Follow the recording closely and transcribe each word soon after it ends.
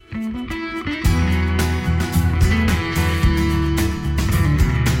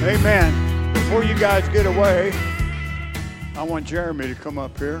Amen. Before you guys get away, I want Jeremy to come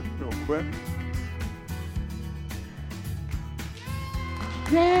up here real quick.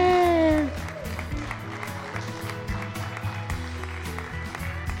 Yay!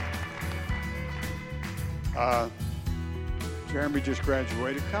 Jeremy just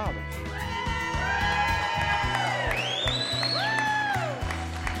graduated college.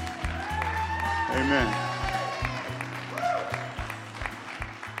 Amen.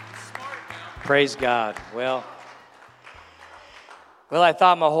 Praise God. Well, I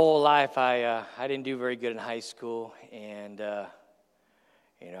thought my whole life I didn't do very good in high school, and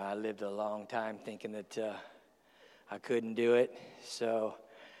I lived a long time thinking that I couldn't do it. So,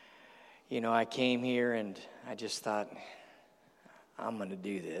 I came here and I just thought, I'm going to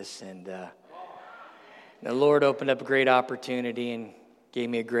do this. And the Lord opened up a great opportunity and gave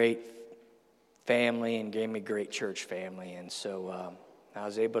me a great family and gave me a great church family. And so I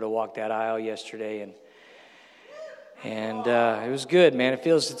was able to walk that aisle yesterday, and it was good, man.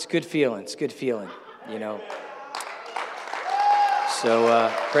 It's a good feeling. It's a good feeling, So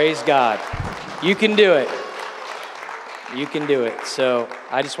praise God. You can do it. You can do it. So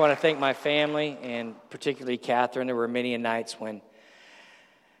I just want to thank my family, and particularly Catherine. There were many nights when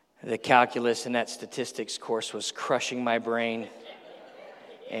the calculus and that statistics course was crushing my brain,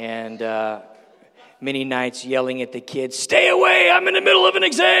 and many nights yelling at the kids, "Stay away, I'm in the middle of an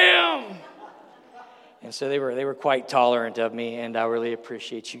exam." And so they were quite tolerant of me, and I really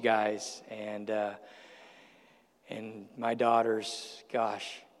appreciate you guys. And my daughters,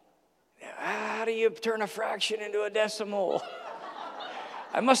 gosh, how do you turn a fraction into a decimal?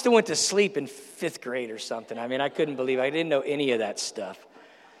 I must have went to sleep in 5th grade or something. I mean, I couldn't believe it. I didn't know any of that stuff.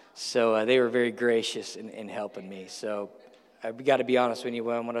 So they were very gracious in helping me. So I've got to be honest with you,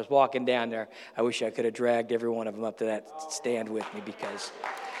 when I was walking down there, I wish I could have dragged every one of them up to that stand with me, because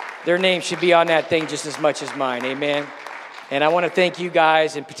their name should be on that thing just as much as mine. Amen. And I want to thank you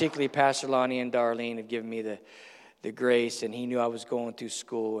guys, and particularly Pastor Lonnie and Darlene, have given me the grace, and he knew I was going through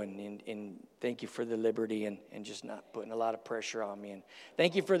school, and thank you for the liberty and just not putting a lot of pressure on me. And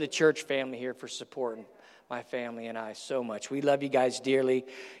thank you for the church family here for supporting my family and I so much. We love you guys dearly.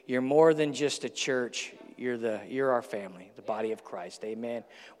 You're more than just a church. You're our family, the body of Christ. Amen.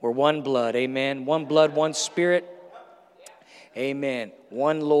 We're one blood. Amen. One blood, one spirit. Amen.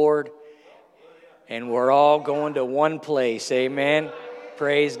 One Lord. And we're all going to one place. Amen.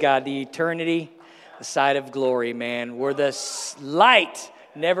 Praise God. The eternity, the side of glory, man. Where the light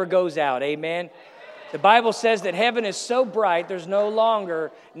never goes out. Amen. The Bible says that heaven is so bright, there's no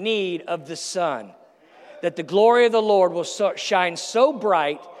longer need of the sun. That the glory of the Lord will shine so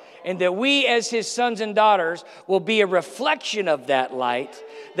bright, and that we as His sons and daughters will be a reflection of that light,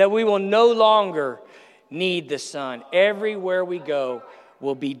 that we will no longer need the sun. Everywhere we go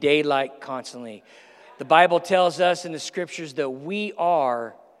will be daylight constantly. The Bible tells us in the Scriptures that we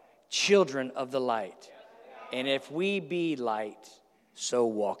are children of the light. And if we be light, so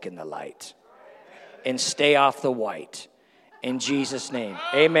walk in the light. And stay off the white. In Jesus' name,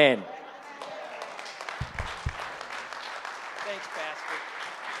 amen. Thanks, Pastor.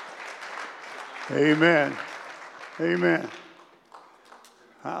 Amen. Amen.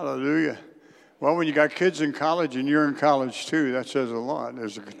 Hallelujah. Well, when you got kids in college and you're in college too, that says a lot.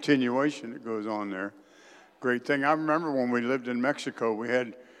 There's a continuation that goes on there. Great thing. I remember when we lived in Mexico, we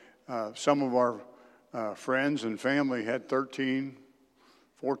had some of our friends and family had 13,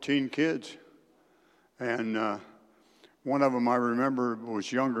 14 kids. And one of them I remember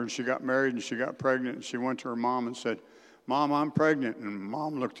was younger, and she got married and she got pregnant, and she went to her mom and said, "Mom, I'm pregnant." And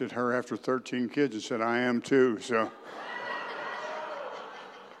Mom looked at her after 13 kids and said, "I am too." So,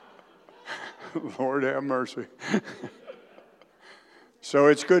 Lord have mercy. So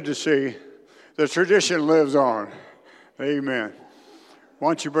it's good to see the tradition lives on. Amen. Why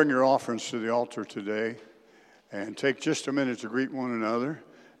don't you bring your offerings to the altar today and take just a minute to greet one another,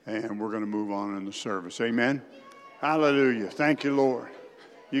 and we're going to move on in the service. Amen. Hallelujah. Thank you, Lord.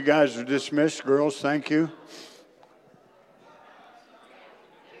 You guys are dismissed. Girls, thank you.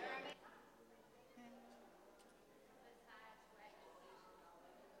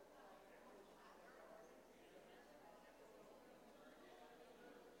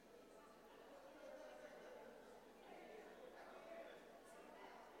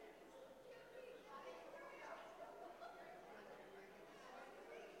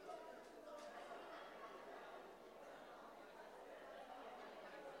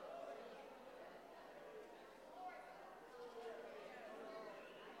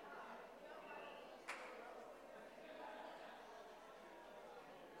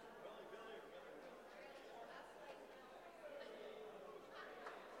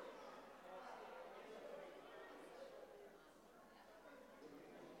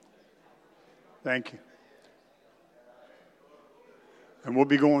 Thank you. And we'll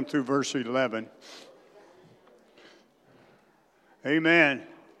be going through verse 11. Amen.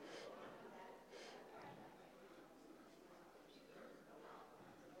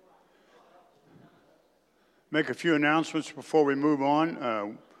 Make a few announcements before we move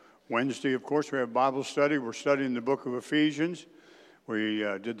on. Wednesday, of course, we have Bible study. We're studying the book of Ephesians. We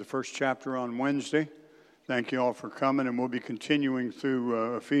did the first chapter on Wednesday. Thank you all for coming, and we'll be continuing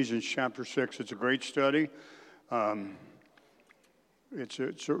through Ephesians chapter 6. It's a great study. It's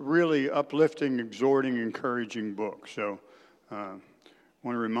a really uplifting, exhorting, encouraging book. So I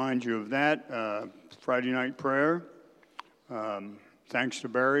want to remind you of that. Friday night prayer. Thanks to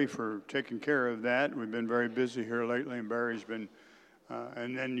Barry for taking care of that. We've been very busy here lately, and Barry's been,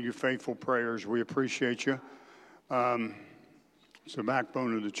 and then your faithful prayers. We appreciate you. It's the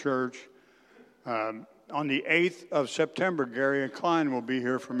backbone of the church. On the 8th of September, Gary Klein will be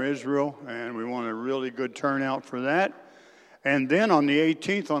here from Israel, and we want a really good turnout for that. And then on the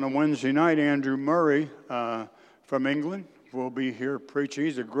 18th, on a Wednesday night, Andrew Murray from England will be here preaching.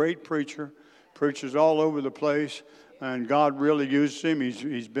 He's a great preacher, preaches all over the place. And God really used him.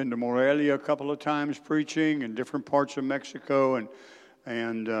 He's been to Morelia a couple of times preaching in different parts of Mexico, and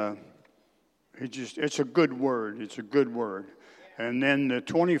it's a good word. It's a good word. And then the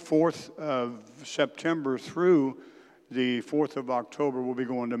 24th of September through the 4th of October, we'll be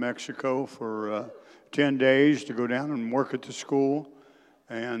going to Mexico for 10 days to go down and work at the school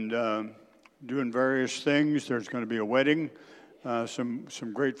and doing various things. There's going to be a wedding. Some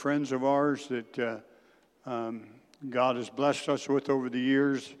great friends of ours that God has blessed us with over the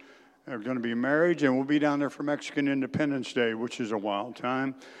years are going to be married, and we'll be down there for Mexican Independence Day, which is a wild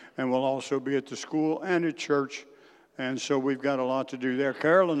time. And we'll also be at the school and at church, and so we've got a lot to do there.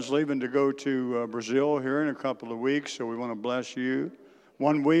 Carolyn's leaving to go to Brazil here in a couple of weeks, so we want to bless you.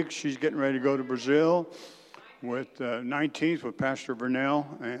 1 week, she's getting ready to go to Brazil with 19th with Pastor Vernell,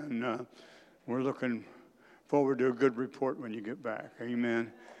 and we're looking forward to a good report when you get back.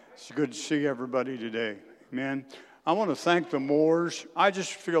 Amen. It's good to see everybody today. Amen. I want to thank the Moores. I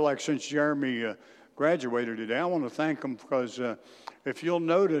just feel like since Jeremy graduated today, I want to thank them because if you'll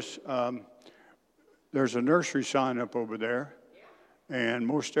notice, there's a nursery sign up over there, and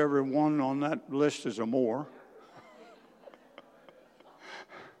most everyone on that list is a Moore.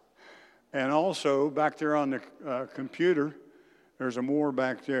 And also, back there on the computer, there's a Moore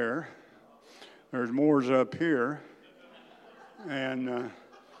back there. There's Moores up here. And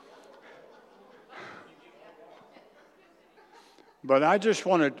but I just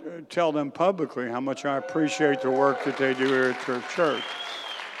want to tell them publicly how much I appreciate the work that they do here at their church.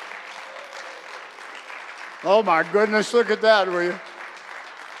 Oh, my goodness, look at that, will you?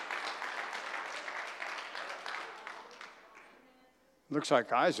 Looks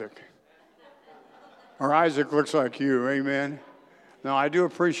like Isaac. Or Isaac looks like you, amen? Now, I do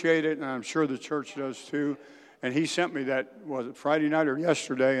appreciate it, and I'm sure the church does too. And he sent me that, was it Friday night or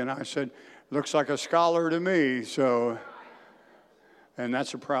yesterday, and I said, looks like a scholar to me, so... And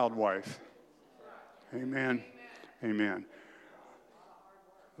that's a proud wife. Amen. Amen.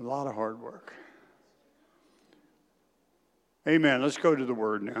 A lot of hard work. Amen. Let's go to the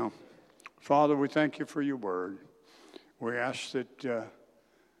word now. Father, we thank you for your word. We ask that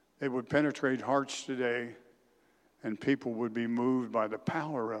it would penetrate hearts today and people would be moved by the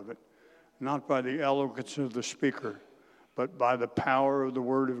power of it, not by the eloquence of the speaker, but by the power of the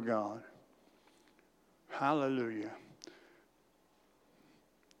word of God. Hallelujah.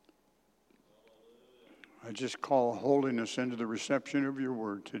 I just call holiness into the reception of your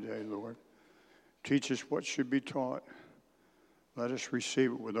word today, Lord. Teach us what should be taught. Let us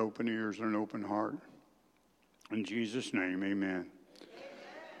receive it with open ears and an open heart. In Jesus' name, amen.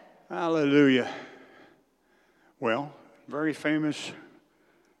 Hallelujah. Well, very famous,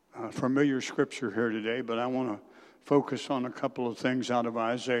 familiar scripture here today, but I want to focus on a couple of things out of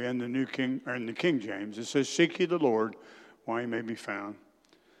Isaiah in the King James. It says, "Seek ye the Lord while he may be found."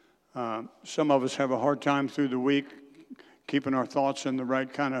 Some of us have a hard time through the week keeping our thoughts in the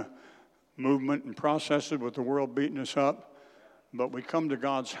right kind of movement and processes with the world beating us up. But we come to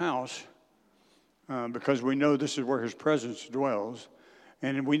God's house because we know this is where his presence dwells.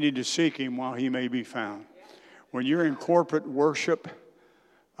 And we need to seek him while he may be found. When you're in corporate worship,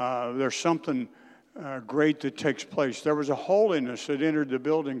 there's something great that takes place. There was a holiness that entered the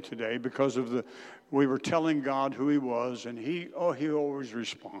building today because of we were telling God who he was, and he always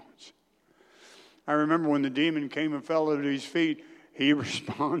responds. I remember when the demon came and fell at his feet, he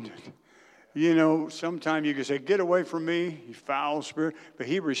responded. You know, sometimes you can say, "Get away from me, you foul spirit," but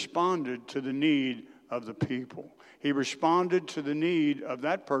he responded to the need of the people. He responded to the need of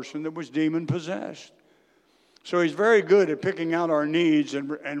that person that was demon-possessed. So he's very good at picking out our needs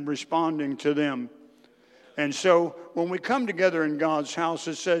and responding to them. And so when we come together in God's house,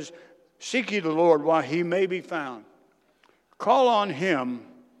 it says, seek ye the Lord while he may be found. Call on him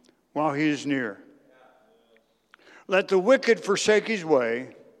while he is near. Let the wicked forsake his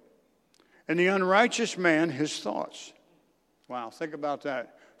way, and the unrighteous man his thoughts. Wow, think about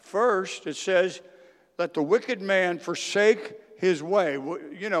that. First, it says, let the wicked man forsake his way.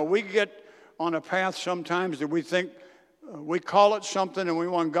 You know, we get on a path sometimes that we think, we call it something and we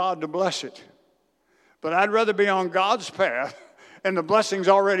want God to bless it. But I'd rather be on God's path and the blessing's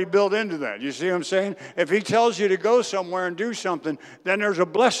already built into that. You see what I'm saying? If he tells you to go somewhere and do something, then there's a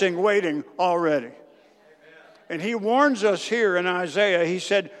blessing waiting already. Amen. And he warns us here in Isaiah, he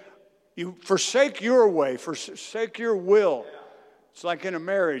said, you forsake your way, forsake your will. It's like in a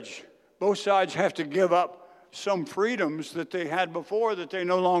marriage. Both sides have to give up some freedoms that they had before that they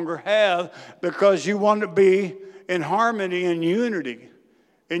no longer have because you want to be in harmony and unity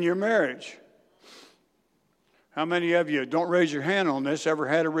in your marriage. How many of you, don't raise your hand on this, ever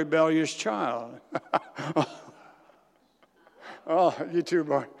had a rebellious child? Oh, you too,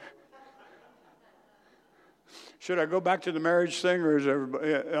 boy. Should I go back to the marriage thing, or is everybody?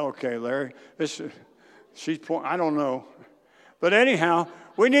 Okay, Larry. I don't know. But anyhow,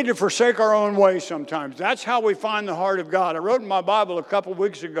 we need to forsake our own way sometimes. That's how we find the heart of God. I wrote in my Bible a couple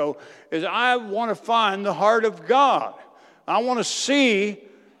weeks ago, is I want to find the heart of God. I want to see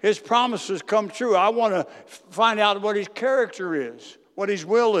his promises come true. I want to find out what his character is, what his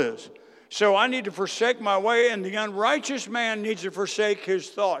will is. So I need to forsake my way, and the unrighteous man needs to forsake his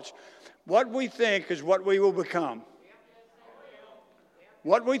thoughts. What we think is what we will become.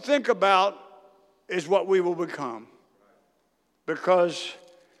 What we think about is what we will become. Because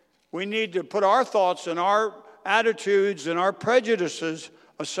we need to put our thoughts and our attitudes and our prejudices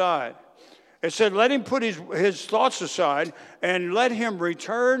aside. It said, let him put his thoughts aside and let him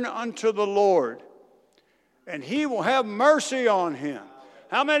return unto the Lord, and he will have mercy on him.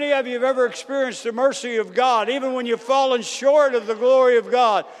 How many of you have ever experienced the mercy of God, even when you've fallen short of the glory of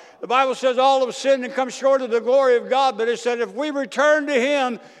God? The Bible says all have sinned and come short of the glory of God, but it said if we return to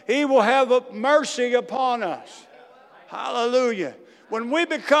him, he will have mercy upon us. Hallelujah. When we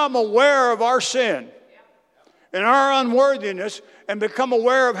become aware of our sin and our unworthiness and become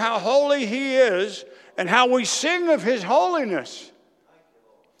aware of how holy he is and how we sing of his holiness,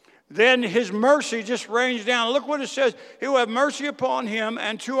 then his mercy just rains down. Look what it says. He will have mercy upon him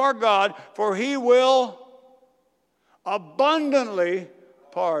and to our God, for he will abundantly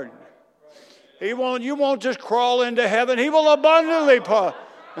pardon. You won't just crawl into heaven. He will abundantly pardon.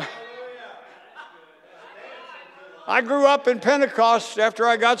 I grew up in Pentecost after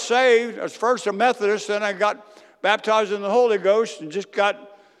I got saved. I was first a Methodist, then I got baptized in the Holy Ghost and just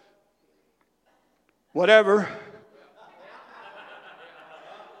got whatever.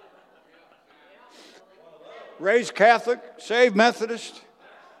 Raised Catholic, saved Methodist,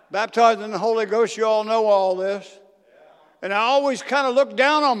 baptized in the Holy Ghost. You all know all this. And I always kind of looked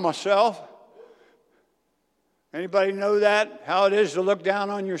down on myself. Anybody know that? How it is to look down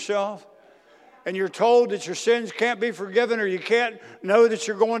on yourself? And you're told that your sins can't be forgiven, or you can't know that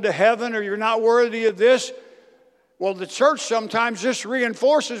you're going to heaven, or you're not worthy of this. Well, the church sometimes just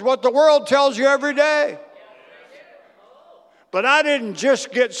reinforces what the world tells you every day. But I didn't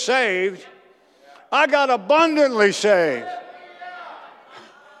just get saved. I got abundantly saved.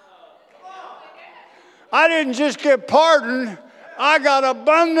 I didn't just get pardoned. I got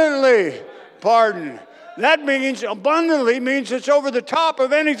abundantly pardoned. That means abundantly means it's over the top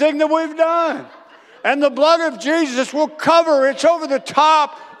of anything that we've done. And the blood of Jesus will cover. It's over the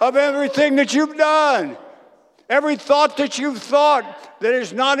top of everything that you've done. Every thought that you've thought that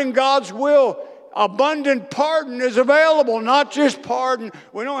is not in God's will. Abundant pardon is available, not just pardon.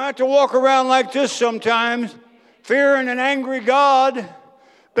 We don't have to walk around like this sometimes, fearing an angry God,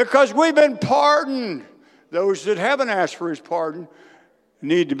 because we've been pardoned. Those that haven't asked for his pardon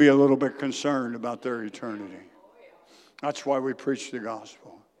need to be a little bit concerned about their eternity. That's why we preach the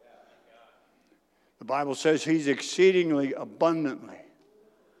gospel. The Bible says he's exceedingly abundantly.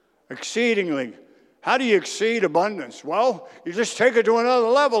 Exceedingly. How do you exceed abundance? Well, you just take it to another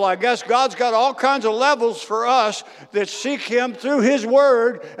level. I guess God's got all kinds of levels for us that seek him through his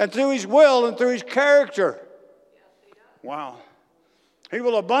word and through his will and through his character. Wow. He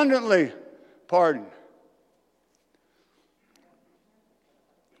will abundantly pardon.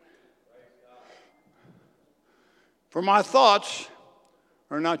 For my thoughts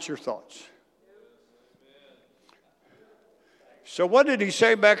are not your thoughts. So what did he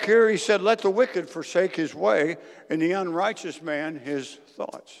say back here? He said, let the wicked forsake his way, and the unrighteous man his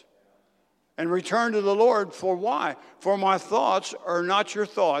thoughts. And return to the Lord. For why? For my thoughts are not your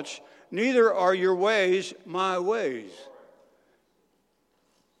thoughts, neither are your ways my ways.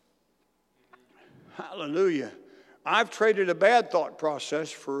 Hallelujah. I've traded a bad thought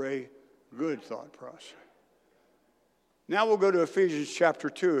process for a good thought process. Now we'll go to Ephesians chapter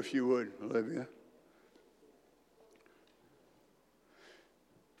 2, if you would, Olivia.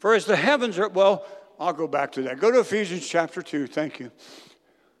 For as the heavens are, well, I'll go back to that. Go to Ephesians chapter 2. Thank you.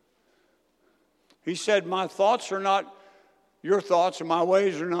 He said, my thoughts are not your thoughts, and my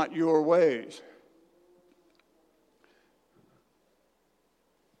ways are not your ways.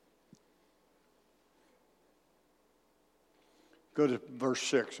 Go to verse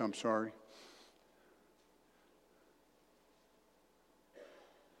 6, I'm sorry.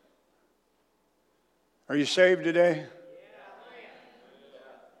 Are you saved today?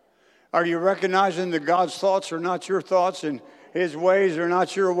 Are you recognizing that God's thoughts are not your thoughts and his ways are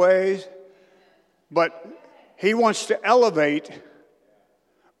not your ways? But he wants to elevate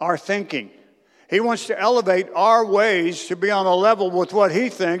our thinking. He wants to elevate our ways to be on a level with what he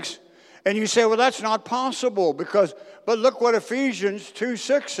thinks. And you say, well, that's not possible but look what Ephesians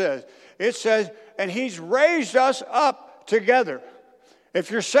 2:6 says. It says, and he's raised us up together. If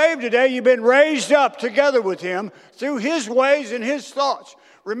you're saved today, you've been raised up together with him through his ways and his thoughts.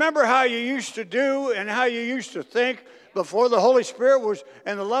 Remember how you used to do and how you used to think before the Holy Spirit was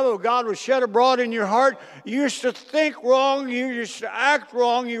and the love of God was shed abroad in your heart? You used to think wrong. You used to act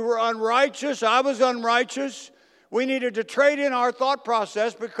wrong. You were unrighteous. I was unrighteous. We needed to trade in our thought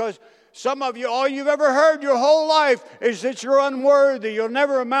process because some of you, all you've ever heard your whole life is that you're unworthy. You'll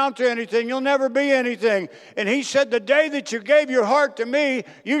never amount to anything. You'll never be anything. And he said, the day that you gave your heart to me,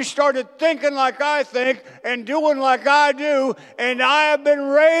 you started thinking like I think and doing like I do, and I have been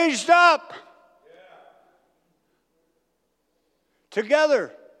raised up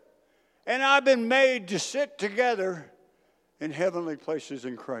together. And I've been made to sit together in heavenly places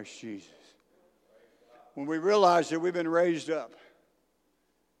in Christ Jesus. When we realize that we've been raised up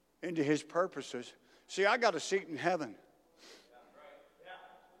into his purposes. See, I got a seat in heaven.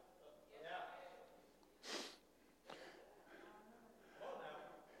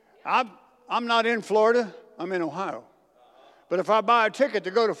 I'm not in Florida. I'm in Ohio. But if I buy a ticket to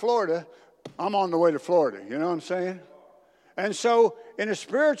go to Florida, I'm on the way to Florida. You know what I'm saying? And so, in a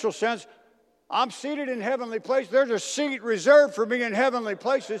spiritual sense, I'm seated in heavenly places. There's a seat reserved for me in heavenly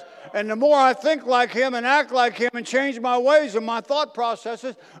places. And the more I think like him and act like him and change my ways and my thought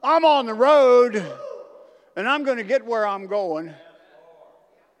processes, I'm on the road and I'm going to get where I'm going.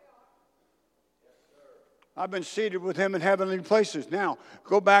 I've been seated with him in heavenly places. Now,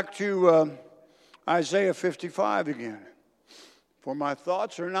 go back to Isaiah 55 again. For my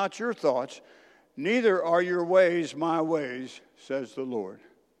thoughts are not your thoughts, neither are your ways my ways, says the Lord.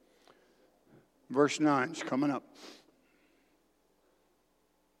 Verse 9 is coming up.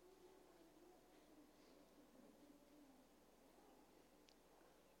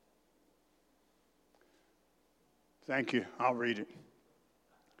 Thank you. I'll read it.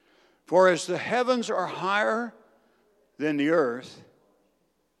 For as the heavens are higher than the earth,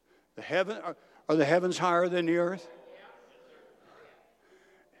 are the heavens higher than the earth?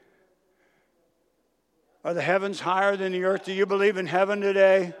 Are the heavens higher than the earth? Do you believe in heaven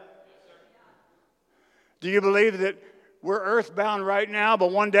today? Do you believe that we're earthbound right now,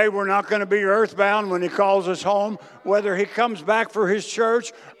 but one day we're not going to be earthbound when he calls us home? Whether he comes back for his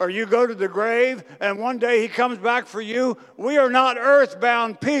church or you go to the grave and one day he comes back for you, we are not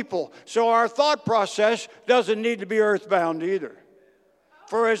earthbound people. So our thought process doesn't need to be earthbound either.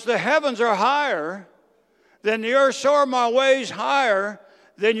 For as the heavens are higher than the earth, so are my ways higher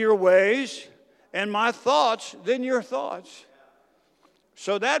than your ways, and my thoughts than your thoughts.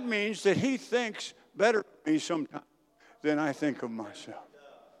 So that means that he thinks better of me sometimes than I think of myself.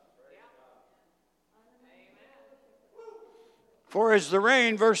 For as the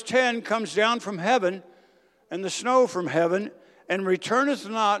rain, verse 10, comes down from heaven, and the snow from heaven, and returneth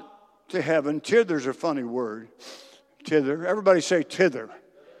not to heaven. Tither's a funny word. Tither. Everybody say tither.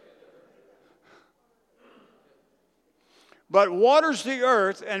 But waters the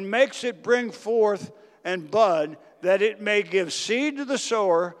earth and makes it bring forth and bud, that it may give seed to the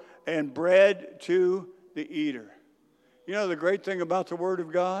sower and bread to the eater. You know the great thing about the Word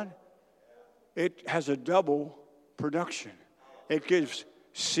of God? It has a double production. It gives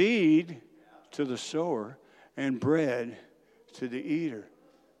seed to the sower and bread to the eater.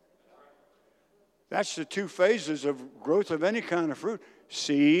 That's the two phases of growth of any kind of fruit.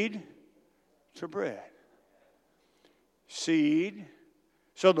 Seed to bread. seed.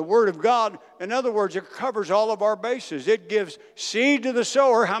 So the Word of God, in other words, it covers all of our bases. It gives seed to the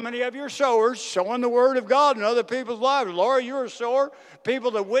sower. How many of you are sowers? Sowing the Word of God in other people's lives. Laura, you're a sower.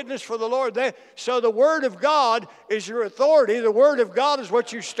 People that witness for the Lord. So the Word of God is your authority. The Word of God is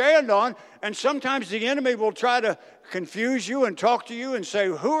what you stand on. And sometimes the enemy will try to confuse you and talk to you and say,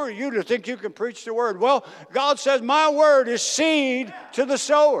 who are you to think you can preach the Word? Well, God says, my Word is seed to the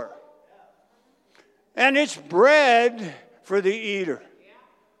sower. And it's bread for the eater.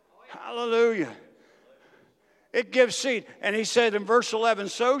 Hallelujah. It gives seed. And he said in verse 11,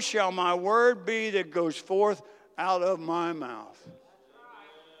 so shall my word be that goes forth out of my mouth.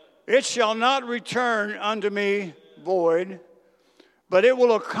 It shall not return unto me void, but it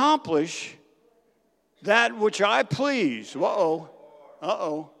will accomplish that which I please.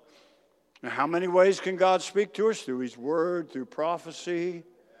 Uh-oh. Now, how many ways can God speak to us? Through his word, through prophecy,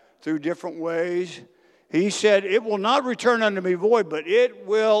 through different ways. He said, it will not return unto me void, but it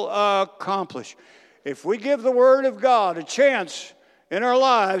will accomplish. If we give the Word of God a chance in our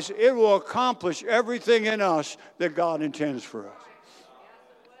lives, it will accomplish everything in us that God intends for us.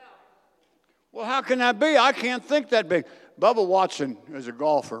 Well, how can that be? I can't think that big. Bubba Watson is a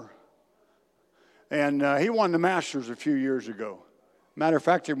golfer, and he won the Masters a few years ago. Matter of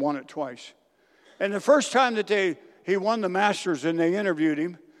fact, he won it twice. And the first time that he won the Masters and they interviewed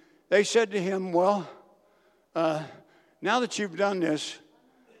him, they said to him, well, now that you've done this,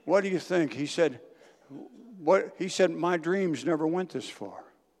 what do you think? He said, my dreams never went this far.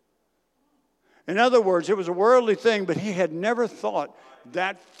 In other words, it was a worldly thing, but he had never thought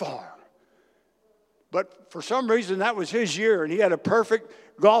that far. But for some reason, that was his year, and he had a perfect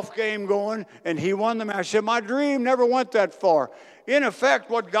golf game going, and he won the match. He said, my dream never went that far. In effect,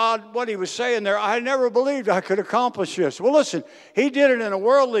 what he was saying there, I never believed I could accomplish this. Well, listen, he did it in a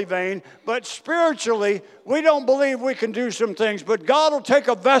worldly vein, but spiritually, we don't believe we can do some things, but God will take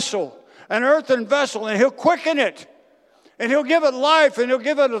a vessel, an earthen vessel, and he'll quicken it, and he'll give it life, and he'll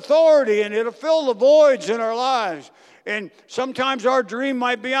give it authority, and it'll fill the voids in our lives. And sometimes our dream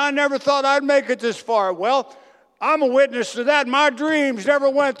might be, I never thought I'd make it this far. Well, I'm a witness to that. My dreams never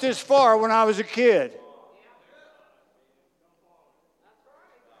went this far when I was a kid.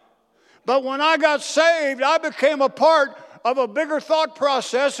 But when I got saved, I became a part of a bigger thought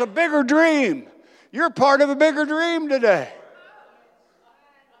process, a bigger dream. You're part of a bigger dream today.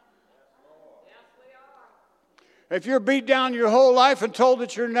 If you're beat down your whole life and told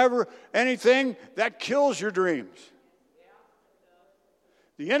that you're never anything, that kills your dreams.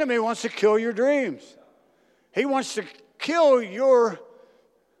 The enemy wants to kill your dreams. He wants to kill your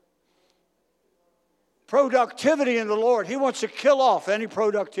productivity in the Lord. He wants to kill off any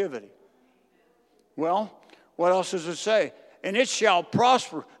productivity. Well, what else does it say? And it shall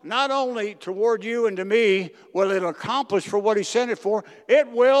prosper, not only toward you and to me will it accomplish for what he sent it for, it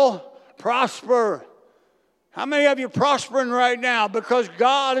will prosper. How many of you are prospering right now? Because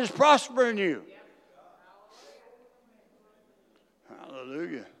God is prospering you.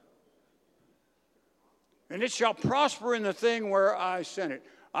 Hallelujah. And it shall prosper in the thing where I sent it.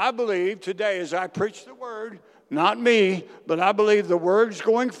 I believe today as I preach the word, not me, but I believe the word's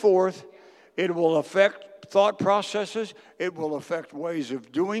going forth. It will affect thought processes. It will affect ways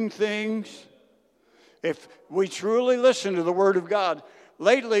of doing things. If we truly listen to the word of God.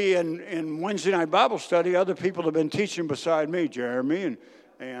 Lately in Wednesday night Bible study, other people have been teaching beside me, Jeremy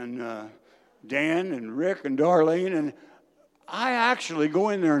and Dan and Rick and Darlene. And I actually go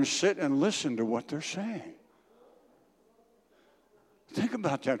in there and sit and listen to what they're saying. Think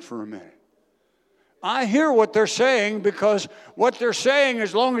about that for a minute. I hear what they're saying because what they're saying,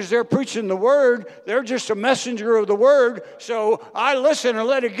 as long as they're preaching the word, they're just a messenger of the word. So I listen and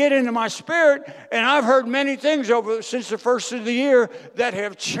let it get into my spirit. And I've heard many things since the first of the year that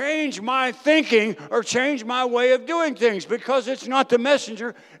have changed my thinking or changed my way of doing things because it's not the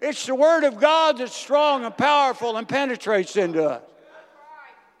messenger. It's the word of God that's strong and powerful and penetrates into us.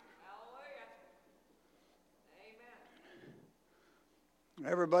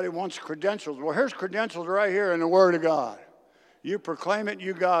 Everybody wants credentials. Well, here's credentials right here in the Word of God. You proclaim it,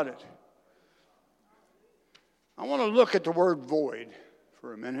 you got it. I want to look at the word void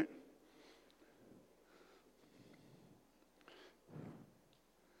for a minute.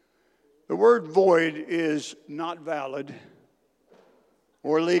 The word void is not valid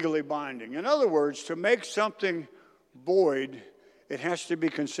or legally binding. In other words, to make something void, it has to be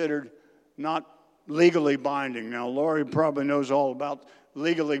considered not legally binding. Now, Laurie probably knows all about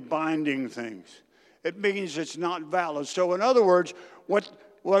legally binding things. It means it's not valid. So in other words, what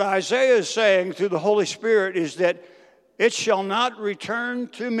Isaiah is saying through the Holy Spirit is that it shall not return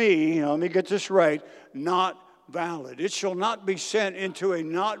to me, let me get this right, not valid. It shall not be sent into a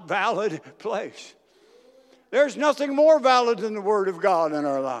not valid place. There's nothing more valid than the Word of God in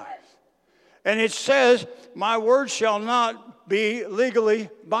our lives. And it says, my word shall not be legally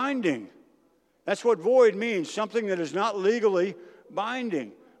binding. That's what void means, something that is not legally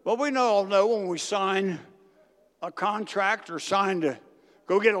binding. Well, we all know when we sign a contract or sign to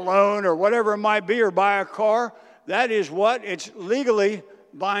go get a loan or whatever it might be or buy a car, that is what? It's legally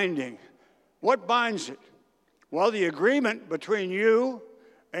binding. What binds it? Well, the agreement between you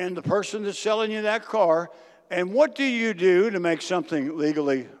and the person that's selling you that car. And what do you do to make something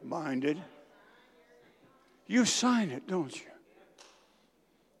legally binded? You sign it, don't you?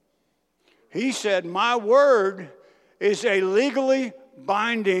 He said, my word is a legally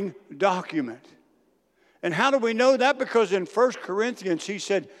binding document. And how do we know that? Because in 1 Corinthians, he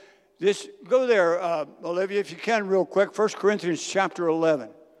said, go there, Olivia, if you can, real quick. 1 Corinthians chapter 11.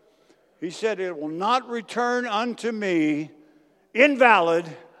 He said, it will not return unto me invalid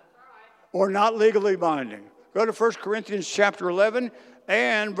or not legally binding. Go to 1 Corinthians chapter 11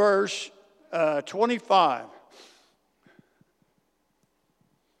 and verse 25.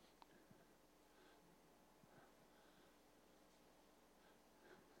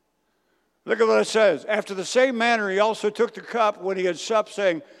 Look at what it says. After the same manner, he also took the cup when he had supped,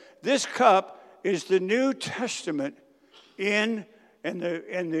 saying, this cup is the New Testament and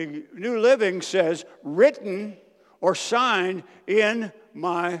the New Living says, written or signed in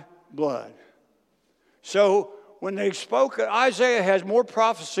my blood. So when they spoke, Isaiah has more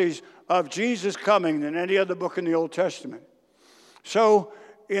prophecies of Jesus coming than any other book in the Old Testament. So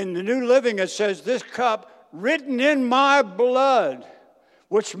in the New Living, it says, this cup written in my blood,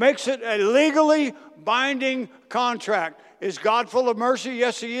 which makes it a legally binding contract. Is God full of mercy?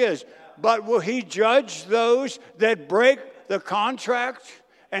 Yes, he is. But will he judge those that break the contract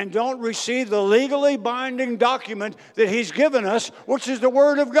and don't receive the legally binding document that he's given us, which is the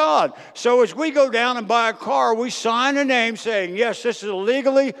Word of God? So as we go down and buy a car, we sign a name saying, yes, this is a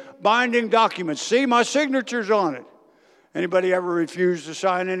legally binding document. See, my signature's on it. Anybody ever refuse to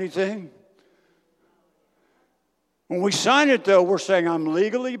sign anything? When we sign it, though, we're saying I'm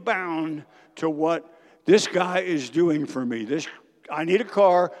legally bound to what this guy is doing for me. I need a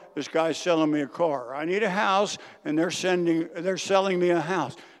car, this guy's selling me a car. I need a house, and they're selling me a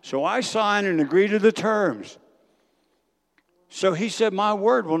house. So I sign and agree to the terms. So he said, my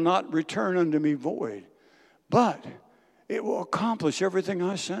word will not return unto me void, but it will accomplish everything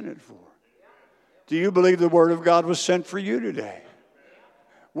I sent it for. Do you believe the word of God was sent for you today?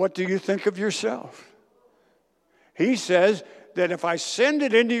 What do you think of yourself? He says that if I send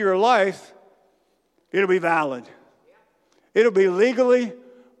it into your life, it'll be valid. It'll be legally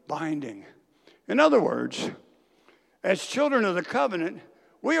binding. In other words, as children of the covenant,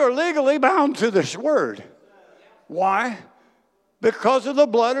 we are legally bound to this word. Why? Because of the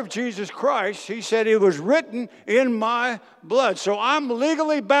blood of Jesus Christ. He said it was written in my blood. So I'm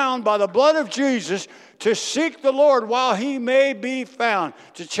legally bound by the blood of Jesus to seek the Lord while he may be found,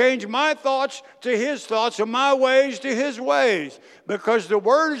 to change my thoughts to his thoughts and my ways to his ways. Because the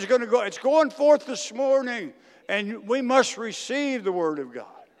word is going to go, it's going forth this morning, and we must receive the word of God.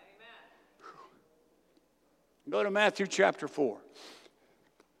 Amen. Go to Matthew chapter 4.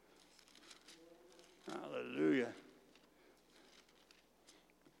 Hallelujah.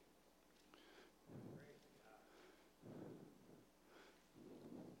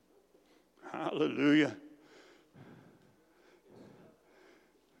 Hallelujah.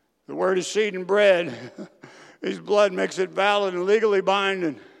 The word is seed and bread. His blood makes it valid and legally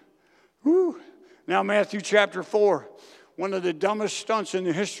binding. Woo. Now Matthew chapter 4, one of the dumbest stunts in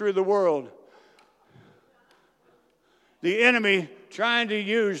the history of the world. The enemy trying to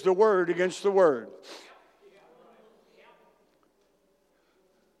use the word against the word.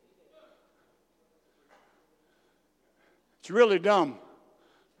 It's really dumb.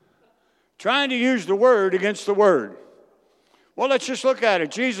 Trying to use the word against the word. Well, let's just look at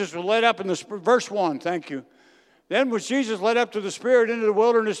it. Jesus was led up in verse 1, thank you. Then was Jesus led up to the Spirit into the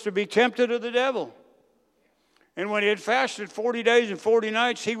wilderness to be tempted of the devil. And when he had fasted 40 days and 40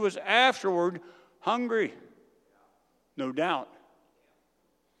 nights, he was afterward hungry. No doubt.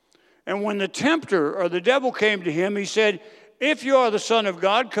 And when the tempter or the devil came to him, he said, if you are the Son of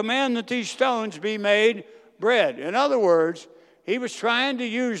God, command that these stones be made bread. In other words, he was trying to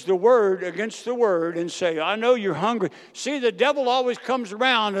use the word against the word and say, I know you're hungry. See, the devil always comes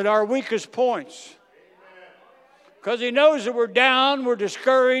around at our weakest points. Because he knows that we're down, we're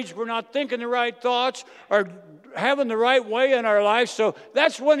discouraged, we're not thinking the right thoughts, or having the right way in our life. So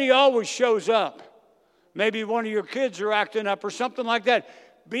that's when he always shows up. Maybe one of your kids are acting up or something like that.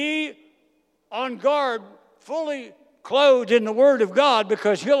 Be on guard fully clothed in the Word of God,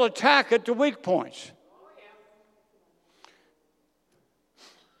 because He'll attack at the weak points.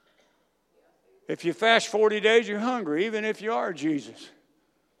 If you fast 40 days, you're hungry, even if you are Jesus.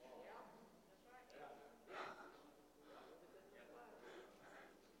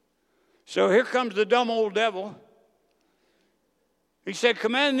 So here comes the dumb old devil. He said,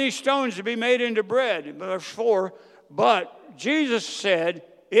 command these stones to be made into bread. Verse 4, but Jesus said,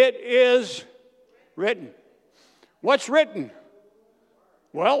 it is written. What's written?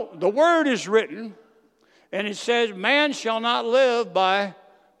 Well, the word is written, and it says, man shall not live by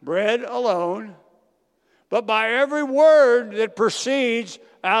bread alone, but by every word that proceeds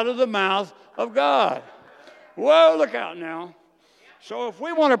out of the mouth of God. Whoa, look out now. So if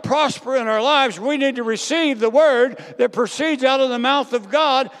we want to prosper in our lives, we need to receive the word that proceeds out of the mouth of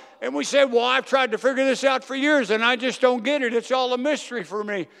God. And we say, well, I've tried to figure this out for years, and I just don't get it. It's all a mystery for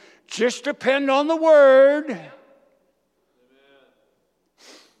me. Just depend on the word.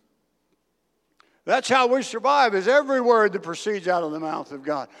 That's how we survive, is every word that proceeds out of the mouth of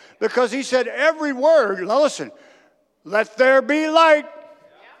God. Because he said every word, now listen, let there be light.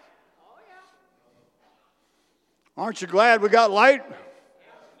 Aren't you glad we got light?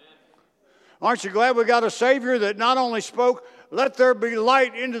 Aren't you glad we got a Savior that not only spoke, let there be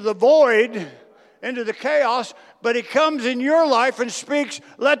light into the void, into the chaos, but he comes in your life and speaks,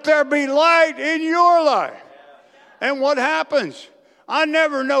 let there be light in your life. And what happens? I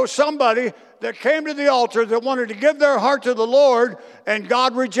never know somebody that came to the altar that wanted to give their heart to the Lord and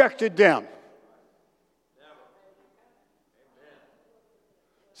God rejected them.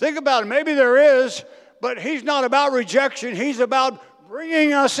 Think about it. Maybe there is, but he's not about rejection. He's about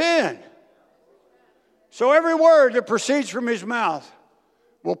bringing us in. So every word that proceeds from his mouth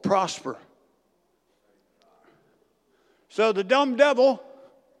will prosper. So the dumb devil,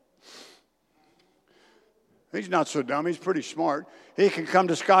 he's not so dumb. He's pretty smart. He can come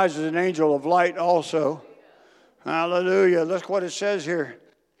disguised as an angel of light also. Hallelujah. Look what it says here.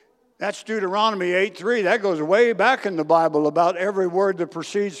 That's Deuteronomy 8:3. That goes way back in the Bible about every word that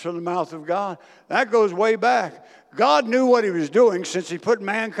proceeds from the mouth of God. That goes way back. God knew what he was doing since he put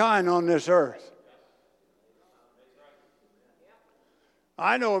mankind on this earth.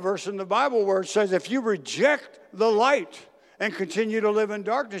 I know a verse in the Bible where it says if you reject the light and continue to live in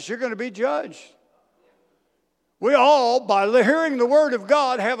darkness, you're going to be judged. We all, by hearing the word of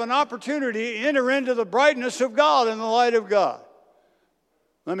God, have an opportunity to enter into the brightness of God and the light of God.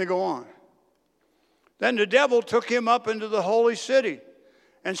 Let me go on. Then the devil took him up into the holy city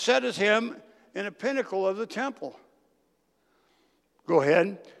and set him in a pinnacle of the temple. Go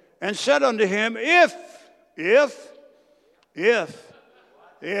ahead. And said unto him, if.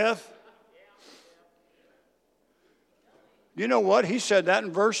 You know what? He said that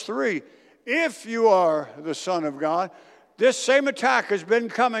in verse 3. If you are the Son of God. This same attack has been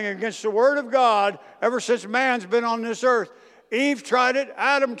coming against the Word of God ever since man's been on this earth. Eve tried it.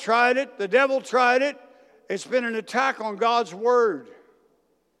 Adam tried it. The devil tried it. It's been an attack on God's Word.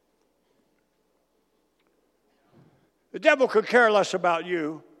 The devil could care less about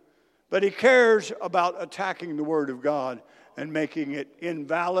you, but he cares about attacking the Word of God and making it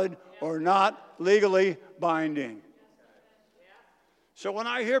invalid or not legally binding. So when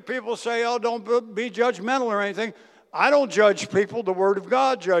I hear people say, oh, don't be judgmental or anything, I don't judge people. The Word of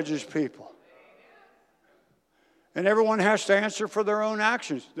God judges people. And everyone has to answer for their own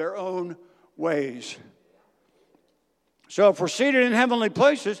actions, their own ways. So if we're seated in heavenly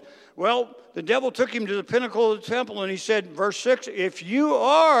places, well, the devil took him to the pinnacle of the temple and he said, verse 6, if you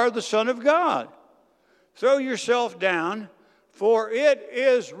are the Son of God, throw yourself down, for it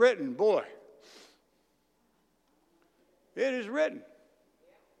is written. Boy, it is written.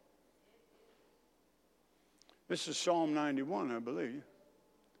 This is Psalm 91, I believe.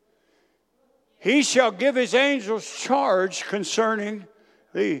 He shall give his angels charge concerning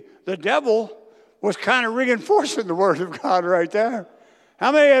thee. The devil was kind of reinforcing the word of God right there.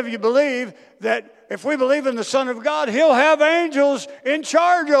 How many of you believe that if we believe in the Son of God, he'll have angels in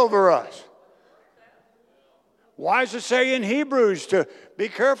charge over us? Why does it say in Hebrews to be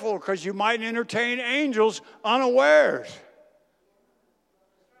careful because you might entertain angels unawares?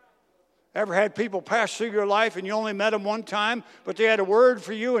 Ever had people pass through your life and you only met them one time, but they had a word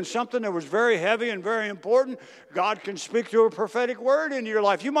for you and something that was very heavy and very important? God can speak through a prophetic word into your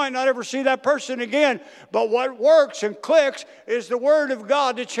life. You might not ever see that person again, but what works and clicks is the word of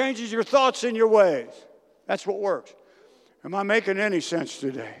God that changes your thoughts and your ways. That's what works. Am I making any sense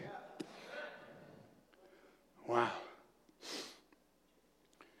today? Wow.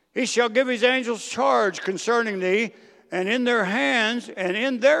 He shall give his angels charge concerning thee, and in their hands,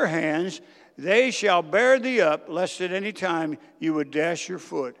 they shall bear thee up, lest at any time you would dash your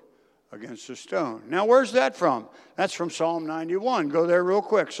foot against a stone. Now, where's that from? That's from Psalm 91. Go there real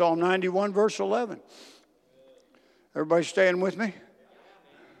quick. Psalm 91, verse 11. Everybody staying with me?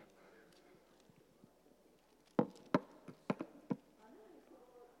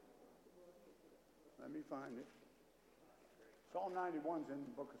 Let me find it. Psalm 91 is in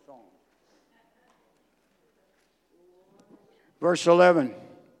the book of Psalms. Verse 11.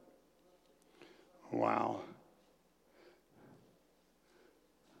 Wow.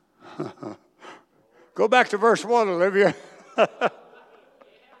 Go back to verse 1, Olivia.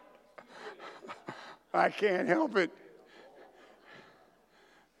 I can't help it.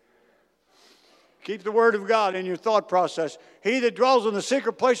 Keep the word of God in your thought process. He that dwells in the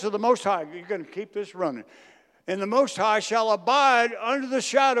secret place of the Most High, you're going to keep this running. And the Most High shall abide under the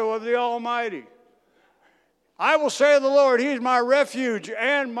shadow of the Almighty. I will say of the Lord, He is my refuge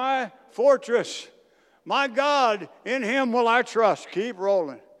and my fortress. My God, in Him will I trust. Keep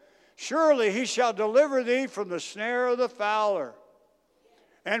rolling. Surely He shall deliver thee from the snare of the fowler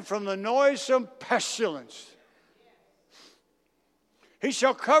and from the noisome pestilence. He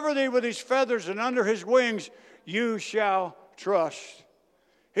shall cover thee with His feathers, and under His wings you shall trust.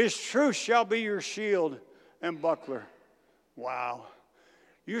 His truth shall be your shield and buckler. Wow.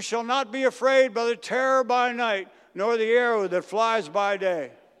 You shall not be afraid by the terror by night, nor the arrow that flies by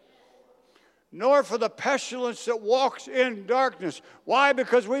day, nor for the pestilence that walks in darkness. Why?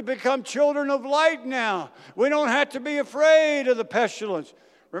 Because we become children of light now. We don't have to be afraid of the pestilence.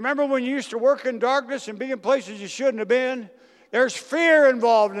 Remember when you used to work in darkness and be in places you shouldn't have been? There's fear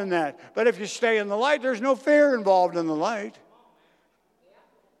involved in that. But if you stay in the light, there's no fear involved in the light.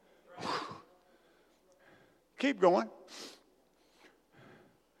 Keep going.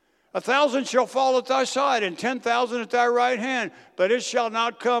 1,000 shall fall at thy side, and 10,000 at thy right hand, but it shall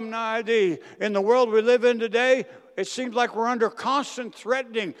not come nigh thee. In the world we live in today, it seems like we're under constant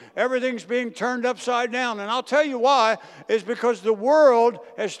threatening. Everything's being turned upside down. And I'll tell you why. It's because the world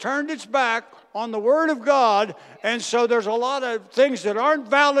has turned its back on the Word of God, and so there's a lot of things that aren't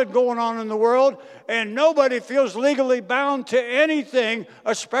valid going on in the world, and nobody feels legally bound to anything,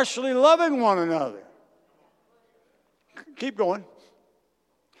 especially loving one another. Keep going.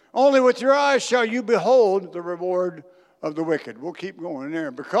 Only with your eyes shall you behold the reward of the wicked. We'll keep going there.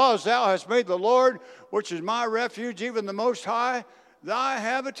 Because thou hast made the Lord, which is my refuge, even the Most High, thy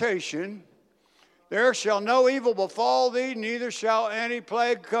habitation, there shall no evil befall thee, neither shall any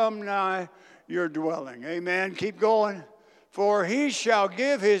plague come nigh your dwelling. Amen. Keep going. For he shall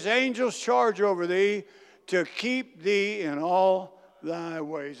give his angels charge over thee to keep thee in all thy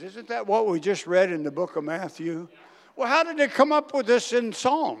ways. Isn't that what we just read in the book of Matthew? Well, how did they come up with this in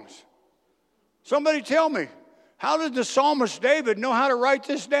Psalms? Somebody tell me. How did the psalmist David know how to write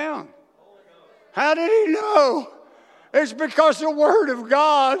this down? How did he know? It's because the Word of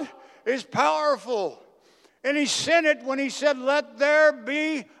God is powerful. And he sent it when he said, let there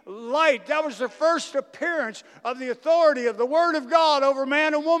be light. That was the first appearance of the authority of the Word of God over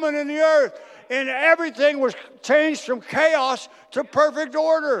man and woman in the earth. And everything was changed from chaos to perfect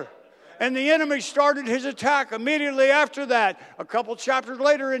order. And the enemy started his attack immediately after that. A couple chapters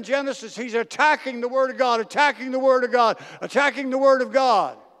later in Genesis, he's attacking the Word of God, attacking the Word of God, attacking the Word of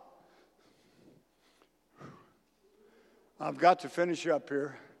God. I've got to finish up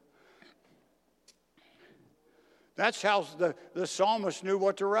here. That's how the psalmist knew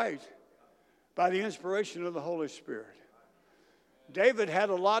what to write, by the inspiration of the Holy Spirit. David had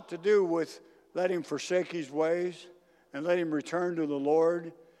a lot to do with let him forsake his ways and let him return to the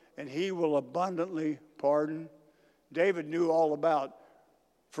Lord, and he will abundantly pardon. David knew all about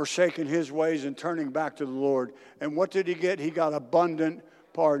forsaking his ways and turning back to the Lord. And what did he get? He got abundant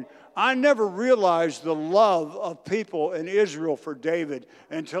pardon. I never realized the love of people in Israel for David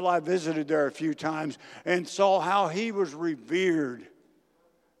until I visited there a few times and saw how he was revered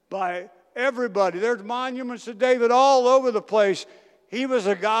by everybody. There's monuments to David all over the place. He was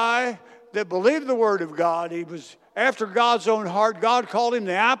a guy that believed the Word of God. He was after God's own heart. God called him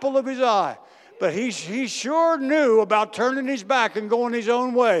the apple of his eye. But he sure knew about turning his back and going his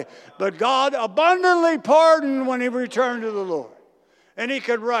own way. But God abundantly pardoned when he returned to the Lord. And he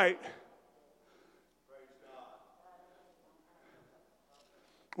could write.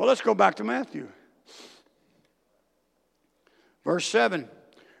 Well, let's go back to Matthew. Verse 7.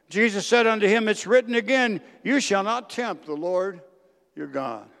 Jesus said unto him, it's written again, you shall not tempt the Lord your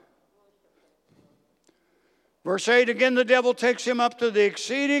God. Verse 8, again the devil takes him up to the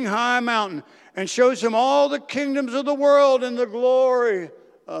exceeding high mountain and shows him all the kingdoms of the world and the glory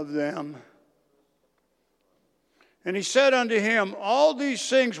of them. And he said unto him, all these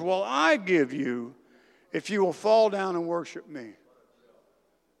things will I give you if you will fall down and worship me.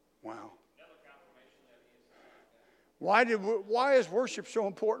 Wow. Why is worship so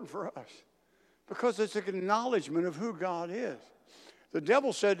important for us? Because it's an acknowledgement of who God is. The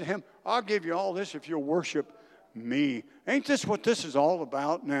devil said to him, I'll give you all this if you'll worship me. Ain't this what this is all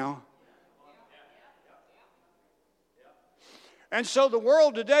about now? And so the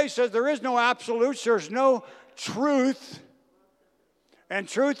world today says there is no absolutes, there's no truth. And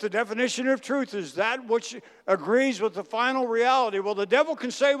truth, the definition of truth is that which agrees with the final reality. Well, the devil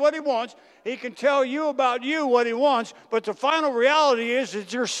can say what he wants. He can tell you about you what he wants. But the final reality is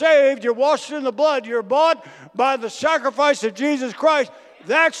that you're saved, you're washed in the blood, you're bought by the sacrifice of Jesus Christ.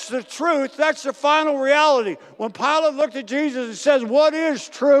 That's the truth. That's the final reality. When Pilate looked at Jesus and says, what is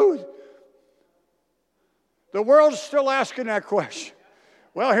truth? The world's still asking that question.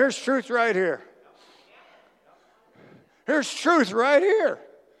 Well, here's truth right here. Here's truth right here.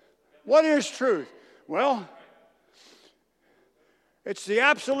 What is truth? Well, it's the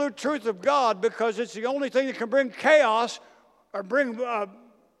absolute truth of God because it's the only thing that can bring chaos or bring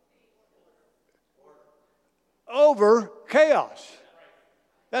over chaos.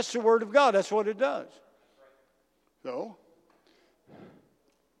 That's the Word of God. That's what it does. So,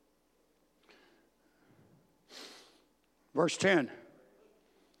 verse 10.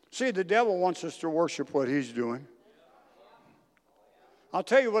 See, the devil wants us to worship what he's doing. I'll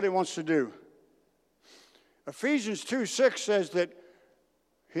tell you what he wants to do. Ephesians 2:6 says that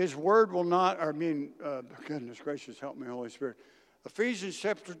his word will not, goodness gracious, help me, Holy Spirit. Ephesians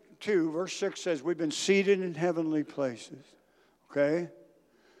chapter 2, verse 6 says we've been seated in heavenly places. Okay?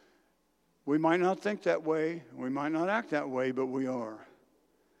 We might not think that way. We might not act that way, but we are.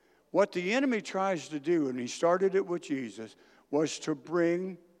 What the enemy tries to do, and he started it with Jesus, was to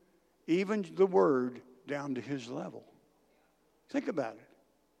bring even the word down to his level. Think about it.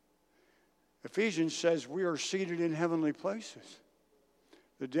 Ephesians says we are seated in heavenly places.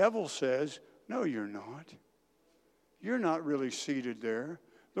 The devil says, no, you're not. You're not really seated there.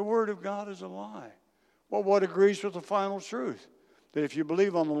 The Word of God is a lie. Well, what agrees with the final truth? That if you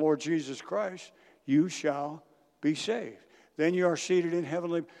believe on the Lord Jesus Christ, you shall be saved. Then you are seated in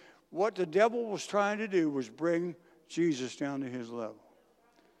heavenly. What the devil was trying to do was bring Jesus down to his level.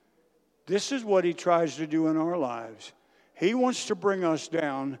 This is what he tries to do in our lives. He wants to bring us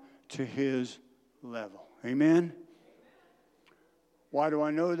down to his level. Amen? Why do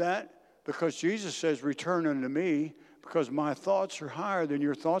I know that? Because Jesus says, return unto me, because my thoughts are higher than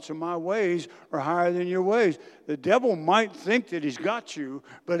your thoughts and my ways are higher than your ways. The devil might think that he's got you,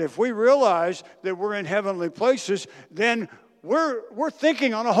 but if we realize that we're in heavenly places, then we're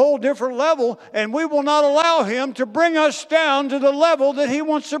thinking on a whole different level, and we will not allow him to bring us down to the level that he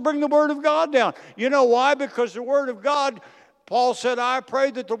wants to bring the Word of God down. You know why? Because the Word of God, Paul said, I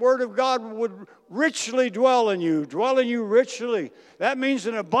prayed that the Word of God would richly dwell in you richly. That means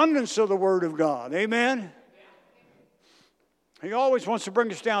an abundance of the Word of God. Amen? He always wants to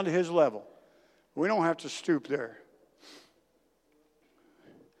bring us down to his level. We don't have to stoop there.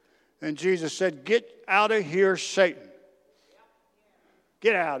 And Jesus said, get out of here, Satan.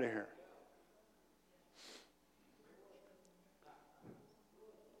 Get out of here.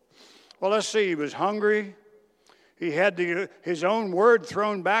 Well, let's see. He was hungry. He had his own word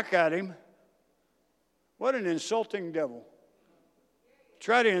thrown back at him. What an insulting devil.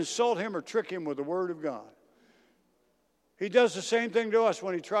 Try to insult him or trick him with the Word of God. He does the same thing to us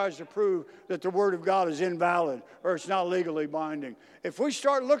when he tries to prove that the Word of God is invalid or it's not legally binding. If we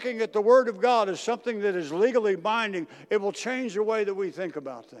start looking at the Word of God as something that is legally binding, it will change the way that we think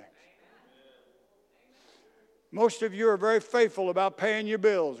about things. Most of you are very faithful about paying your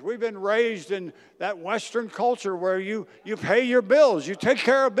bills. We've been raised in that Western culture where you pay your bills. You take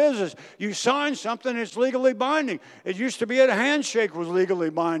care of business. You sign something that's legally binding. It used to be a handshake was legally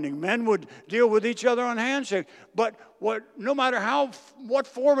binding. Men would deal with each other on handshake. But no matter what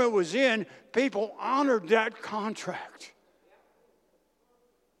form it was in, people honored that contract.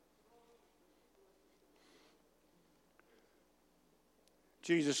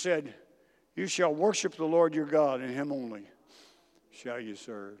 Jesus said, you shall worship the Lord your God, and him only shall you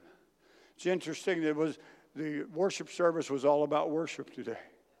serve. It's interesting that the worship service was all about worship today.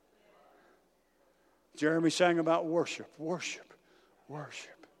 Jeremy sang about worship, worship,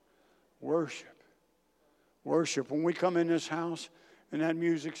 worship, worship, worship. When we come in this house and that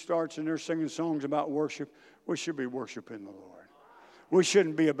music starts and they're singing songs about worship, we should be worshiping the Lord. We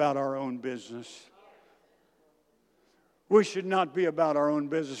shouldn't be about our own business. We should not be about our own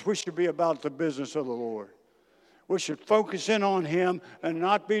business. We should be about the business of the Lord. We should focus in on Him and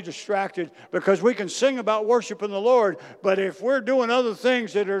not be distracted, because we can sing about worshiping the Lord, but if we're doing other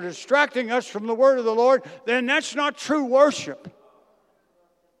things that are distracting us from the word of the Lord, then that's not true worship.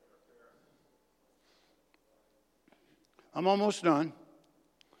 I'm almost done.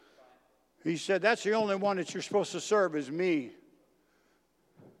 He said, that's the only one that you're supposed to serve is me.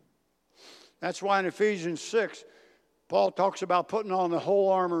 That's why in Ephesians 6, Paul talks about putting on the whole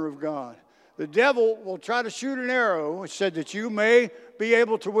armor of God. The devil will try to shoot an arrow. It said that you may be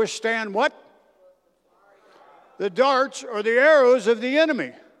able to withstand what? The darts or the arrows of the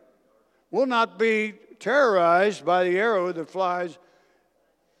enemy. Will not be terrorized by the arrow that flies.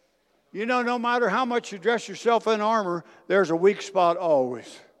 You know, no matter how much you dress yourself in armor, there's a weak spot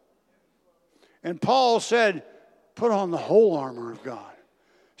always. And Paul said, put on the whole armor of God,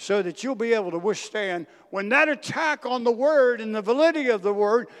 so that you'll be able to withstand when that attack on the Word and the validity of the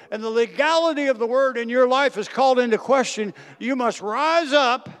Word and the legality of the Word in your life is called into question. You must rise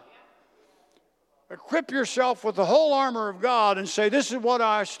up, equip yourself with the whole armor of God, and say, this is what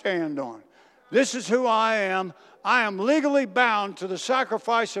I stand on. This is who I am. I am legally bound to the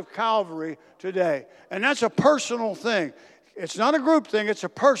sacrifice of Calvary today. And that's a personal thing. It's not a group thing, it's a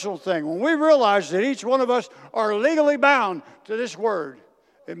personal thing. When we realize that each one of us are legally bound to this Word,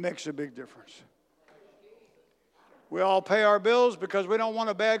 it makes a big difference. We all pay our bills because we don't want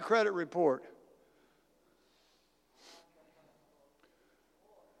a bad credit report.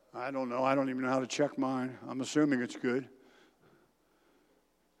 I don't know. I don't even know how to check mine. I'm assuming it's good.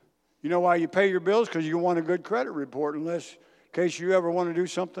 You know why you pay your bills? Because you want a good credit report, unless in case you ever want to do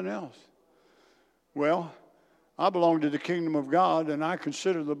something else. Well, I belong to the kingdom of God, and I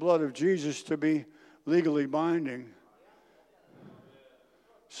consider the blood of Jesus to be legally binding.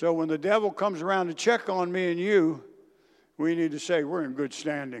 So when the devil comes around to check on me and you, we need to say, we're in good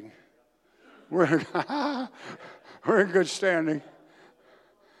standing. We're in good standing.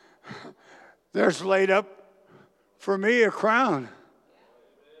 There's laid up for me a crown.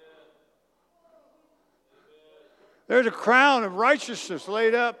 There's a crown of righteousness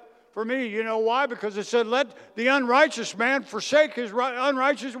laid up for me. You know why? Because it said, let the unrighteous man forsake his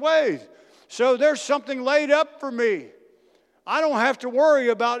unrighteous ways. So there's something laid up for me. I don't have to worry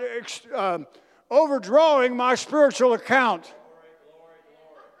about overdrawing my spiritual account.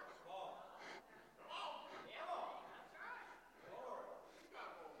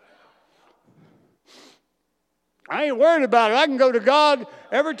 I ain't worried about it. I can go to God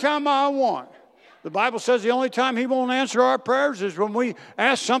every time I want. The Bible says the only time He won't answer our prayers is when we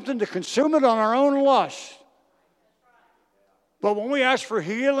ask something to consume it on our own lust. But when we ask for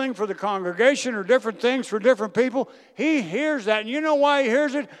healing for the congregation or different things for different people, He hears that. And you know why He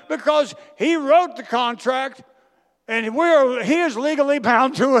hears it? Because He wrote the contract, and He is legally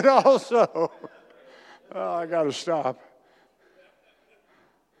bound to it also. Oh, I got to stop.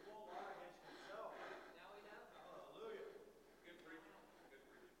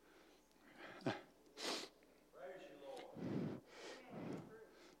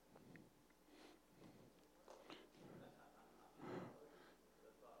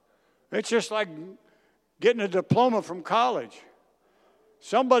 It's just like getting a diploma from college.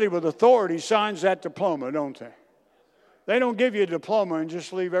 Somebody with authority signs that diploma, don't they? They don't give you a diploma and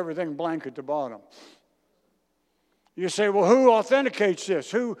just leave everything blank at the bottom. You say, well, who authenticates this?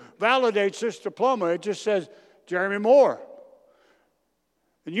 Who validates this diploma? It just says Jeremy Moore.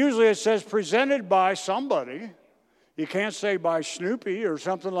 And usually it says presented by somebody. You can't say by Snoopy or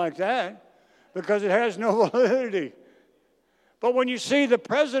something like that because it has no validity. But when you see the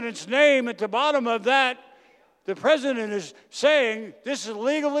president's name at the bottom of that, the president is saying this is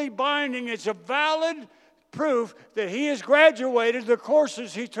legally binding. It's a valid proof that he has graduated the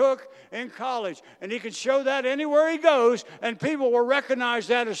courses he took in college. And he can show that anywhere he goes, and people will recognize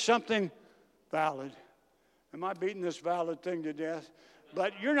that as something valid. Am I beating this valid thing to death?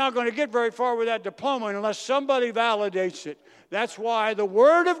 But you're not going to get very far with that diploma unless somebody validates it. That's why the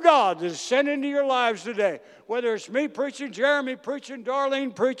Word of God that is sent into your lives today, whether it's me preaching, Jeremy preaching,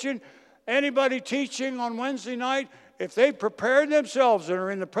 Darlene preaching, anybody teaching on Wednesday night, if they prepared themselves and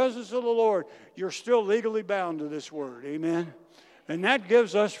are in the presence of the Lord, you're still legally bound to this Word. Amen? And that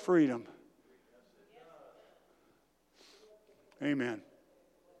gives us freedom. Amen.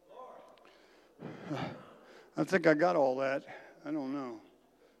 I think I got all that. I don't know.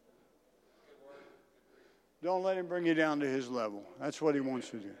 Don't let him bring you down to his level. That's what he wants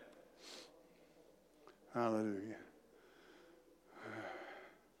to do. Hallelujah.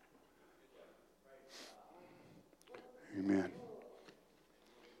 Amen.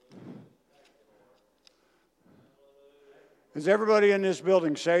 Is everybody in this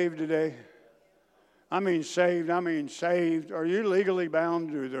building saved today? I mean saved. Are you legally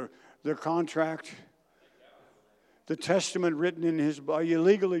bound to the contract? The testament written in his blood. Are you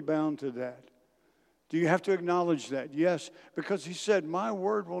legally bound to that? Do you have to acknowledge that? Yes, because he said, my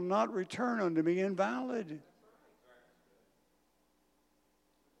word will not return unto me invalid.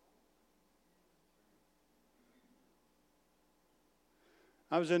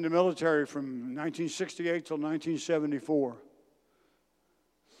 I was in the military from 1968 till 1974.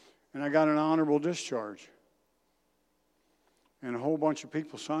 And I got an honorable discharge. And a whole bunch of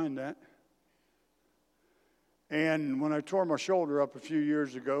people signed that. And when I tore my shoulder up a few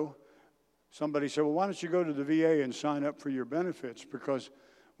years ago, somebody said, well, why don't you go to the VA and sign up for your benefits? Because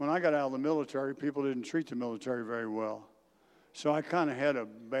when I got out of the military, people didn't treat the military very well. So I kind of had a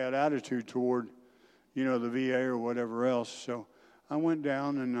bad attitude toward, the VA or whatever else. So I went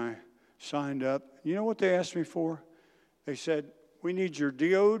down and I signed up. You know what they asked me for? They said, we need your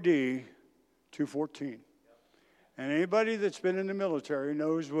DOD 214. And anybody that's been in the military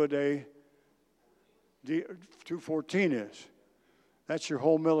knows what a 214 is. That's your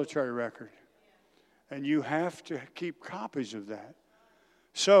whole military record. And you have to keep copies of that.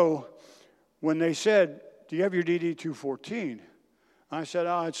 So when they said, do you have your DD 214? I said,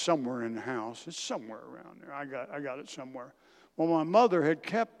 it's somewhere in the house. It's somewhere around there. I got it somewhere. Well, my mother had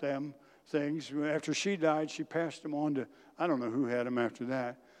kept them things. After she died, she passed them on to, I don't know who had them after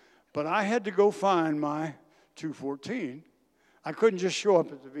that. But I had to go find my 214. I couldn't just show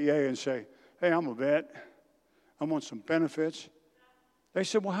up at the VA and say, hey, I'm a vet. I want some benefits. They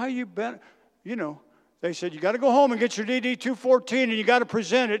said, well, how you bet? They said, you got to go home and get your DD 214 and you got to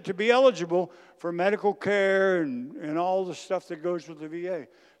present it to be eligible for medical care and all the stuff that goes with the VA.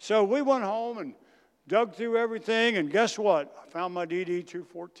 So we went home and dug through everything, and guess what? I found my DD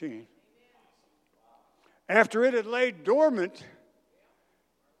 214. After it had laid dormant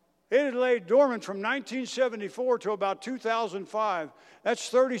from 1974 to about 2005. That's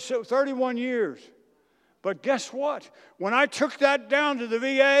 31 years. But guess what? When I took that down to the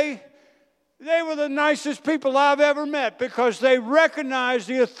VA, they were the nicest people I've ever met because they recognized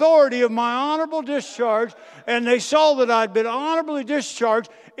the authority of my honorable discharge, and they saw that I'd been honorably discharged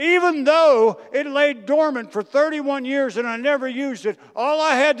even though it lay dormant for 31 years and I never used it. All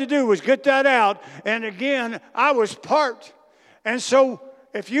I had to do was get that out, and again, I was parked. And so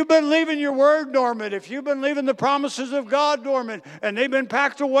if you've been leaving your word dormant, if you've been leaving the promises of God dormant, and they've been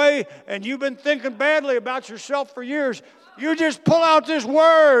packed away, and you've been thinking badly about yourself for years, you just pull out this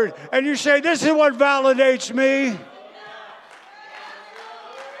word, and you say, this is what validates me.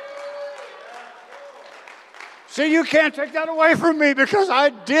 See, you can't take that away from me because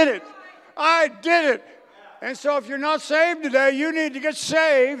I did it. I did it. And so if you're not saved today, you need to get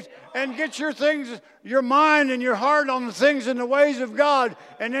saved and get your things, your mind and your heart on the things and the ways of God.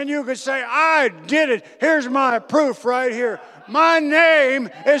 And then you can say, I did it. Here's my proof right here. My name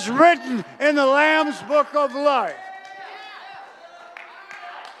is written in the Lamb's Book of Life.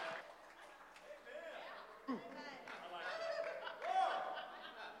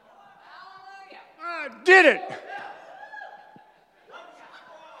 I did it.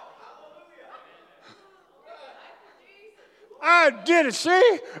 I did it.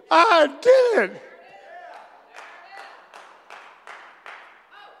 See? I did it.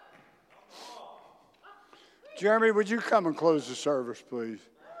 Jeremy, would you come and close the service, please?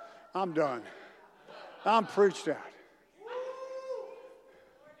 I'm done. I'm preached out.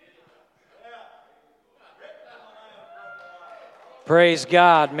 Praise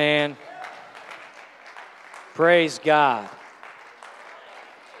God, man. Praise God.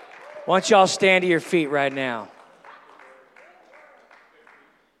 Why don't y'all stand to your feet right now?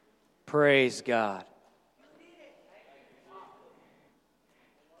 Praise God.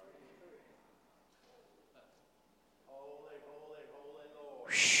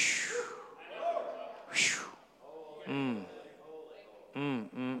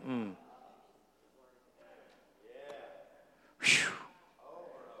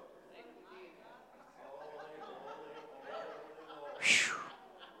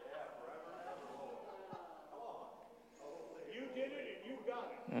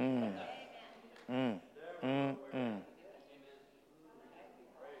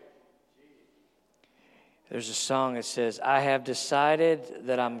 There's a song that says, I have decided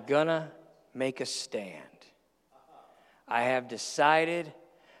that I'm gonna make a stand. I have decided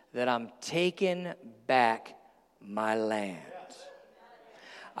that I'm taking back my land.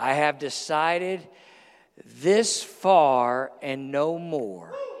 I have decided this far and no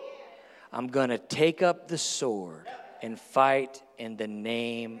more. I'm gonna take up the sword and fight in the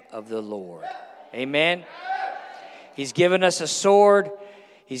name of the Lord. Amen. He's given us a sword.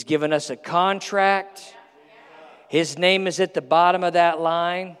 He's given us a contract. His name is at the bottom of that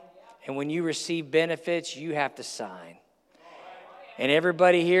line. And when you receive benefits, you have to sign. And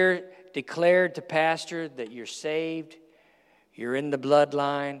everybody here declared to Pastor that you're saved. You're in the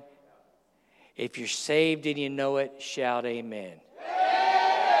bloodline. If you're saved and you know it, shout amen.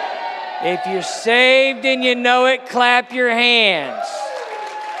 If you're saved and you know it, clap your hands.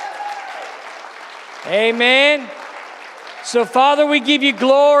 Amen. So, Father, we give you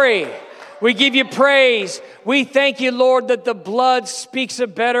glory. We give you praise. We thank you, Lord, that the blood speaks a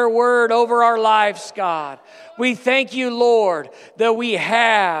better word over our lives, God. We thank you, Lord, that we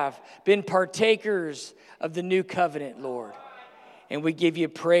have been partakers of the new covenant, Lord. And we give you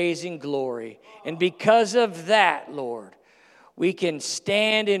praise and glory. And because of that, Lord, we can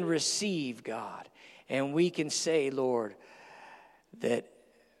stand and receive, God. And we can say, Lord, that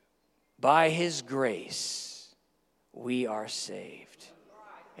by His grace, we are saved.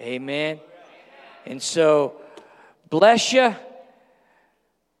 Amen. And so, bless you.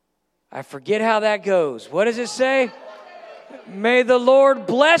 I forget how that goes. What does it say? May the Lord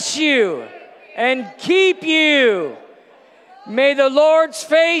bless you and keep you. May the Lord's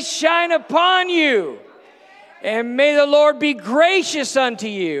face shine upon you. And may the Lord be gracious unto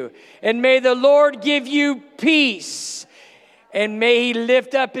you. And may the Lord give you peace. And may He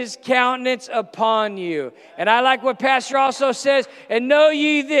lift up His countenance upon you. And I like what Pastor also says. And know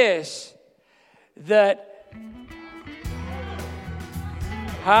ye this, that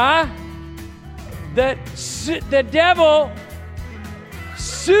the devil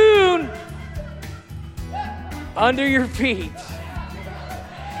soon under your feet.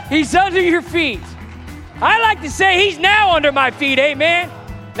 He's under your feet. I like to say He's now under my feet, amen.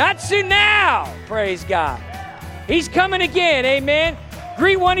 Not soon, now, praise God. He's coming again, amen.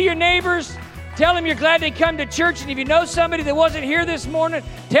 Greet one of your neighbors. Tell them you're glad they come to church. And if you know somebody that wasn't here this morning,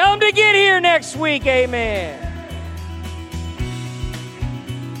 tell them to get here next week, amen.